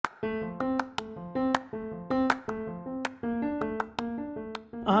I'm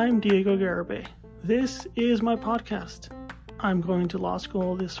Diego Garibay. This is my podcast. I'm going to law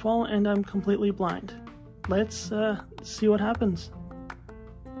school this fall and I'm completely blind. Let's see what happens.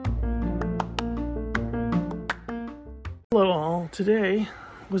 Hello all. Today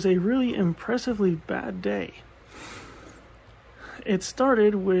was a really impressively bad day. It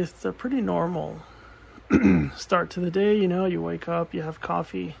started with a pretty normal start to the day. You wake up, you have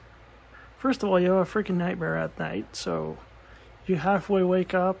coffee. First of all, you have a freaking nightmare at night, so you halfway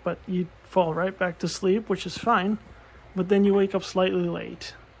wake up, but you fall right back to sleep, which is fine. But then you wake up slightly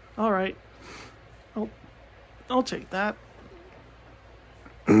late. All right, I'll take that.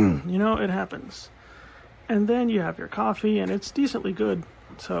 It happens. And then you have your coffee, and it's decently good.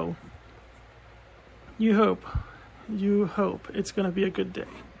 So you hope it's going to be a good day.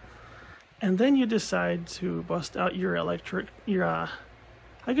 And then you decide to bust out your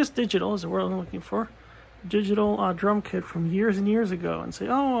digital is the word I'm looking for. Digital drum kit from years and years ago and say,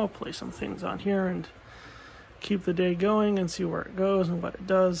 I'll play some things on here and keep the day going and see where it goes and what it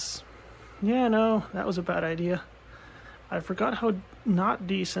does. Yeah, no, that was a bad idea. I forgot how not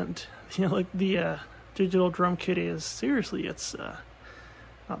decent, the digital drum kit is. Seriously, it's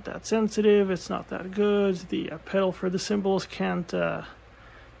not that sensitive, it's not that good. The pedal for the cymbals can't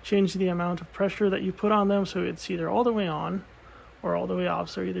change the amount of pressure that you put on them, so it's either all the way on or all the way off.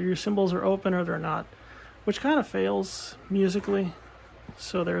 So either your cymbals are open or they're not, which kind of fails musically.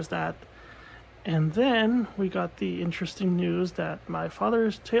 So there's that. And then we got the interesting news that my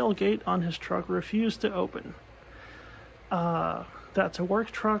father's tailgate on his truck refused to open. That's a work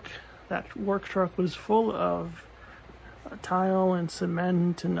truck. That work truck was full of tile and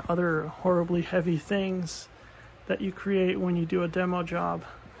cement and other horribly heavy things that you create when you do a demo job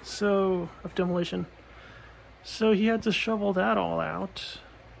of demolition. So he had to shovel that all out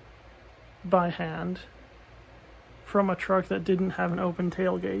by hand from a truck that didn't have an open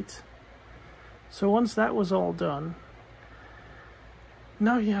tailgate. So once that was all done,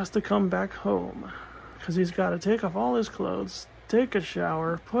 now he has to come back home because he's got to take off all his clothes, take a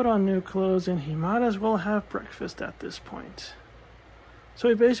shower, put on new clothes, and he might as well have breakfast at this point. So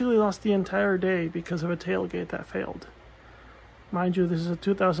he basically lost the entire day because of a tailgate that failed. Mind you, this is a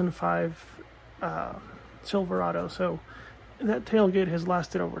 2005 Silverado, so that tailgate has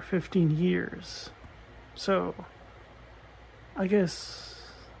lasted over 15 years. So I guess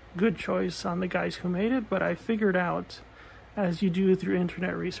good choice on the guys who made it, but I figured out, as you do through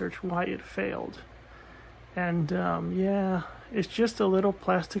internet research, why it failed. And it's just a little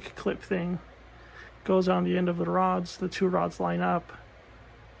plastic clip thing. Goes on the end of the rods, the two rods line up,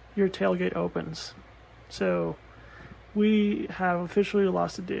 your tailgate opens. So we have officially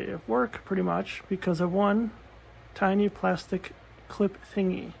lost a day of work, pretty much, because of one tiny plastic clip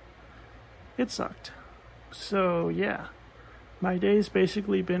thingy. It sucked. So yeah, my day's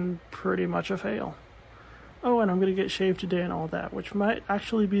basically been pretty much a fail. Oh, and I'm going to get shaved today and all that, which might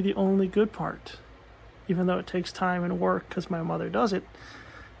actually be the only good part. Even though it takes time and work because my mother does it,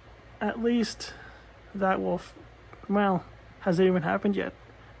 at least that will, has it even happened yet?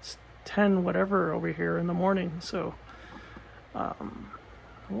 It's 10 whatever over here in the morning, so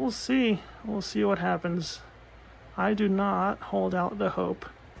we'll see. We'll see what happens. I do not hold out the hope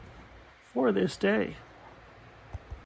for this day.